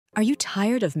Are you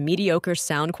tired of mediocre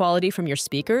sound quality from your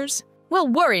speakers? Well,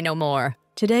 worry no more.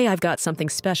 Today I've got something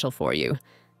special for you,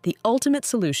 the ultimate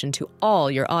solution to all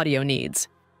your audio needs.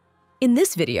 In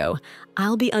this video,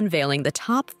 I'll be unveiling the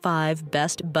top 5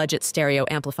 best budget stereo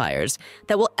amplifiers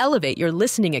that will elevate your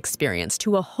listening experience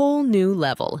to a whole new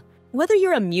level. Whether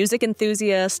you're a music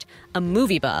enthusiast, a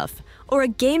movie buff, or a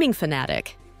gaming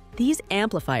fanatic, these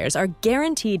amplifiers are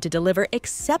guaranteed to deliver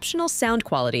exceptional sound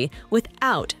quality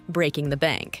without breaking the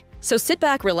bank. So sit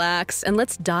back, relax, and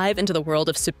let's dive into the world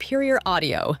of superior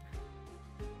audio.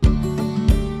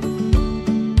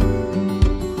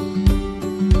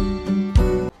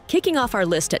 Kicking off our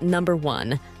list at number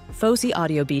 1, Fosi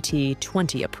Audio BT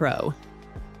 20A Pro.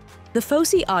 The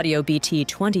Fosi Audio BT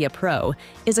 20A Pro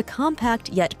is a compact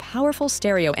yet powerful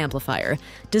stereo amplifier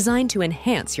designed to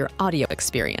enhance your audio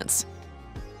experience.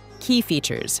 Key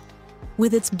features.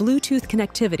 With its Bluetooth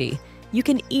connectivity, you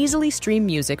can easily stream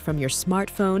music from your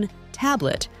smartphone,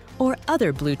 tablet, or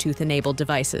other Bluetooth-enabled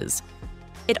devices.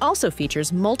 It also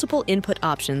features multiple input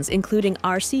options including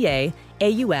RCA,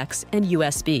 AUX, and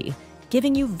USB,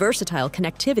 giving you versatile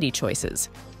connectivity choices.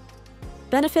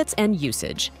 Benefits and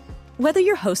usage. Whether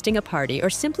you're hosting a party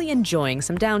or simply enjoying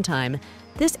some downtime,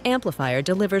 this amplifier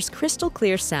delivers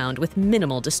crystal-clear sound with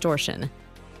minimal distortion.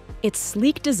 Its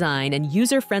sleek design and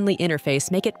user-friendly interface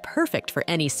make it perfect for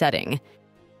any setting.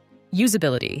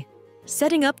 Usability.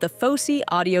 Setting up the Fosi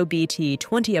Audio BT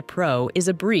 20A Pro is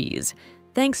a breeze,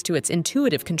 thanks to its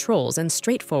intuitive controls and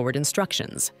straightforward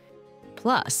instructions.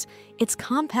 Plus, its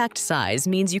compact size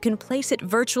means you can place it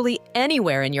virtually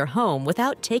anywhere in your home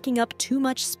without taking up too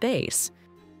much space.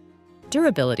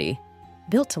 Durability.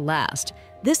 Built to last,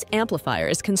 this amplifier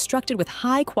is constructed with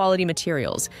high-quality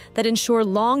materials that ensure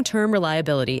long-term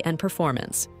reliability and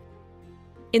performance.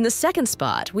 In the second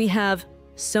spot, we have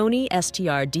Sony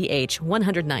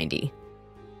STR-DH190.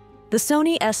 The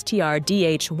Sony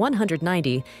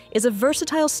STR-DH190 is a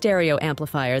versatile stereo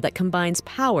amplifier that combines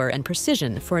power and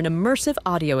precision for an immersive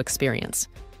audio experience.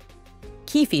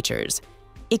 Key features.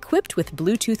 Equipped with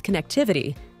Bluetooth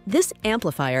connectivity, this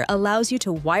amplifier allows you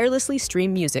to wirelessly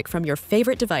stream music from your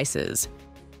favorite devices.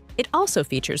 It also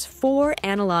features 4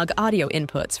 analog audio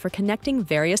inputs for connecting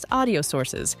various audio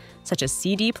sources, such as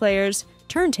CD players,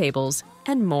 turntables,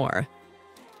 and more.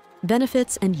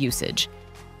 Benefits and usage.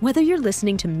 Whether you're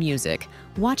listening to music,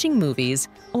 watching movies,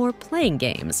 or playing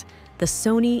games, the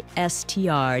Sony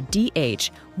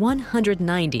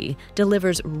STR-DH190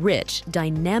 delivers rich,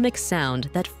 dynamic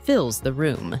sound that fills the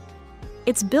room.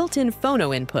 Its built-in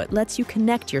phono input lets you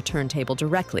connect your turntable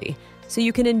directly, so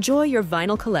you can enjoy your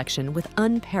vinyl collection with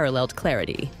unparalleled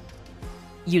clarity.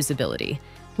 Usability.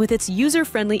 With its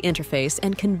user-friendly interface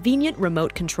and convenient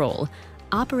remote control,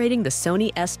 operating the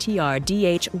Sony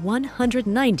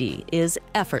STR-DH190 is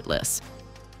effortless.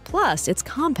 Plus, its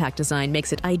compact design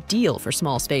makes it ideal for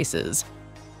small spaces.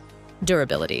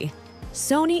 Durability.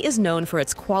 Sony is known for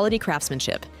its quality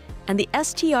craftsmanship, and the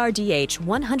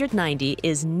STR-DH190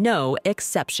 is no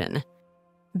exception.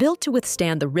 Built to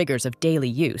withstand the rigors of daily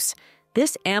use,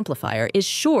 this amplifier is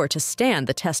sure to stand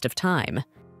the test of time.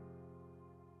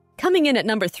 Coming in at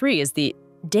number 3 is the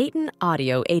Dayton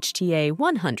Audio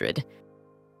HTA100.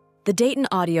 The Dayton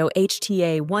Audio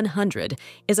HTA100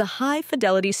 is a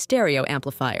high-fidelity stereo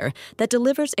amplifier that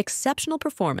delivers exceptional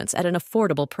performance at an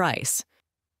affordable price.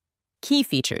 Key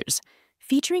features.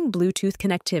 Featuring Bluetooth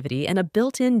connectivity and a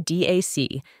built-in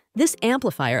DAC, this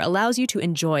amplifier allows you to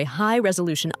enjoy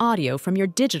high-resolution audio from your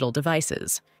digital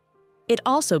devices. It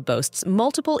also boasts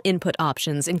multiple input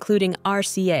options including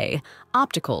RCA,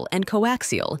 optical, and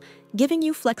coaxial, giving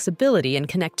you flexibility and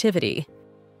connectivity.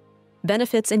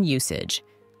 Benefits and usage.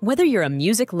 Whether you're a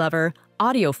music lover,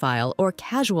 audiophile, or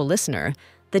casual listener,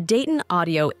 the Dayton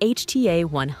Audio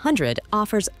HTA100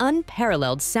 offers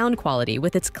unparalleled sound quality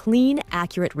with its clean,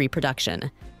 accurate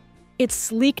reproduction. Its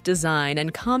sleek design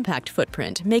and compact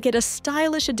footprint make it a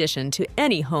stylish addition to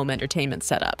any home entertainment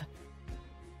setup.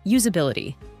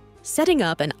 Usability. Setting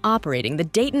up and operating the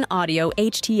Dayton Audio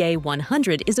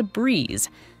HTA100 is a breeze,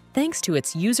 thanks to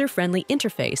its user-friendly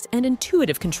interface and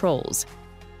intuitive controls.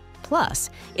 Plus,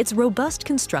 its robust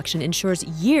construction ensures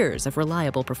years of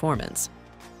reliable performance.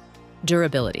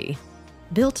 Durability.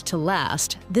 Built to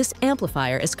last, this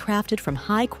amplifier is crafted from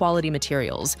high-quality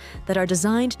materials that are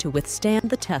designed to withstand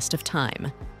the test of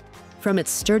time. From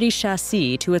its sturdy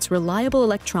chassis to its reliable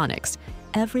electronics,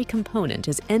 every component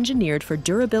is engineered for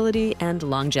durability and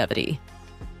longevity.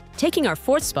 Taking our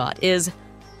 4th spot is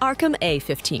Arkham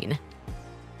A15.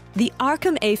 The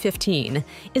Arkham A15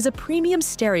 is a premium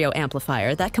stereo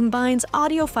amplifier that combines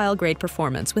audiophile-grade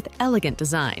performance with elegant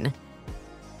design.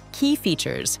 Key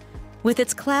features. With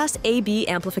its Class AB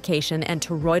amplification and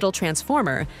toroidal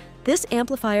transformer, this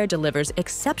amplifier delivers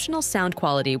exceptional sound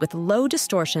quality with low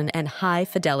distortion and high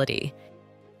fidelity.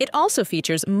 It also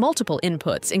features multiple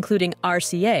inputs, including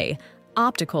RCA,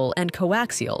 optical, and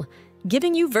coaxial,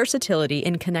 giving you versatility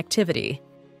in connectivity.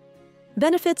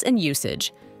 Benefits and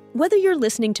usage. Whether you're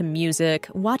listening to music,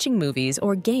 watching movies,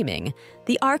 or gaming,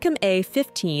 the Arkham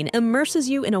A15 immerses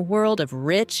you in a world of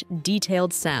rich,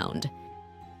 detailed sound.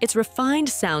 Its refined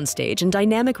soundstage and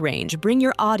dynamic range bring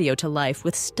your audio to life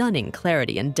with stunning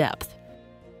clarity and depth.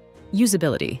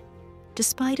 Usability.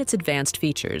 Despite its advanced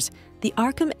features, the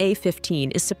Arkham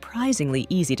A15 is surprisingly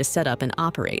easy to set up and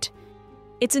operate.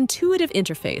 Its intuitive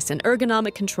interface and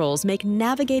ergonomic controls make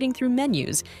navigating through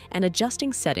menus and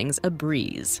adjusting settings a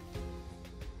breeze.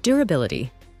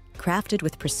 Durability. Crafted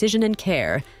with precision and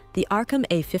care, the Arkham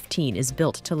A15 is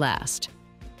built to last.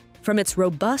 From its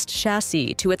robust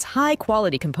chassis to its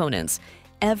high-quality components,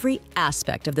 every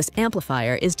aspect of this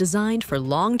amplifier is designed for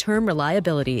long-term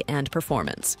reliability and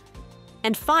performance.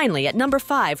 And finally, at number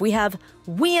 5, we have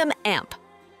WiiM Amp.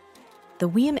 The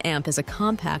WiiM Amp is a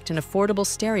compact and affordable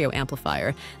stereo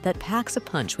amplifier that packs a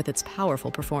punch with its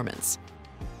powerful performance.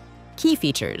 Key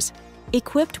features.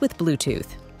 Equipped with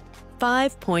Bluetooth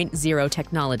 5.0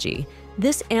 technology,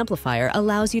 this amplifier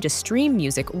allows you to stream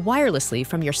music wirelessly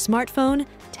from your smartphone,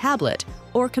 tablet,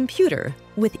 or computer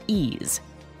with ease.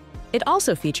 It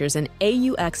also features an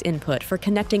AUX input for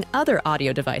connecting other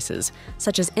audio devices,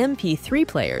 such as MP3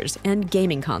 players and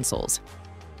gaming consoles.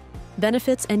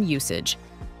 Benefits and usage.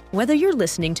 Whether you're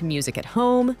listening to music at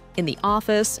home, in the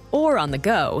office, or on the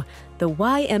go, the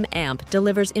WiiM Amp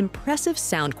delivers impressive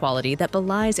sound quality that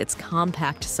belies its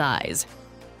compact size.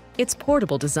 Its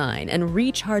portable design and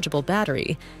rechargeable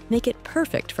battery make it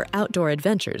perfect for outdoor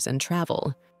adventures and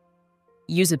travel.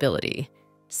 Usability.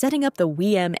 Setting up the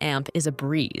WiiM Amp is a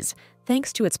breeze,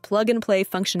 thanks to its plug-and-play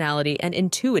functionality and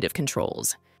intuitive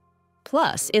controls.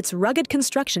 Plus, its rugged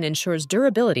construction ensures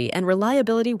durability and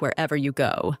reliability wherever you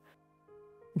go.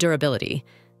 Durability.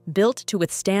 Built to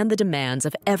withstand the demands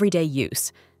of everyday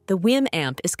use, the WiiM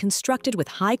Amp is constructed with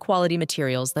high-quality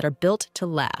materials that are built to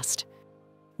last.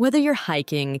 Whether you're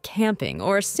hiking, camping,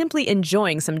 or simply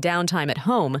enjoying some downtime at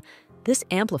home, this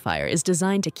amplifier is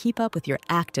designed to keep up with your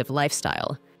active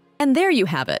lifestyle. And there you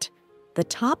have it, the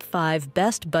top 5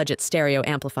 best budget stereo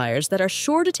amplifiers that are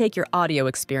sure to take your audio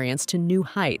experience to new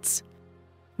heights.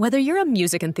 Whether you're a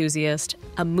music enthusiast,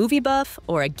 a movie buff,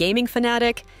 or a gaming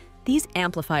fanatic, these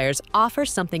amplifiers offer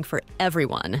something for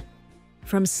everyone.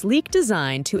 From sleek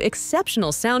design to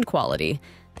exceptional sound quality,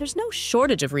 there's no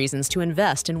shortage of reasons to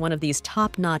invest in one of these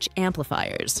top-notch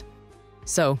amplifiers.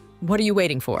 So, what are you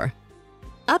waiting for?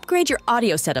 Upgrade your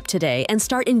audio setup today and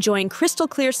start enjoying crystal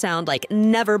clear sound like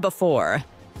never before.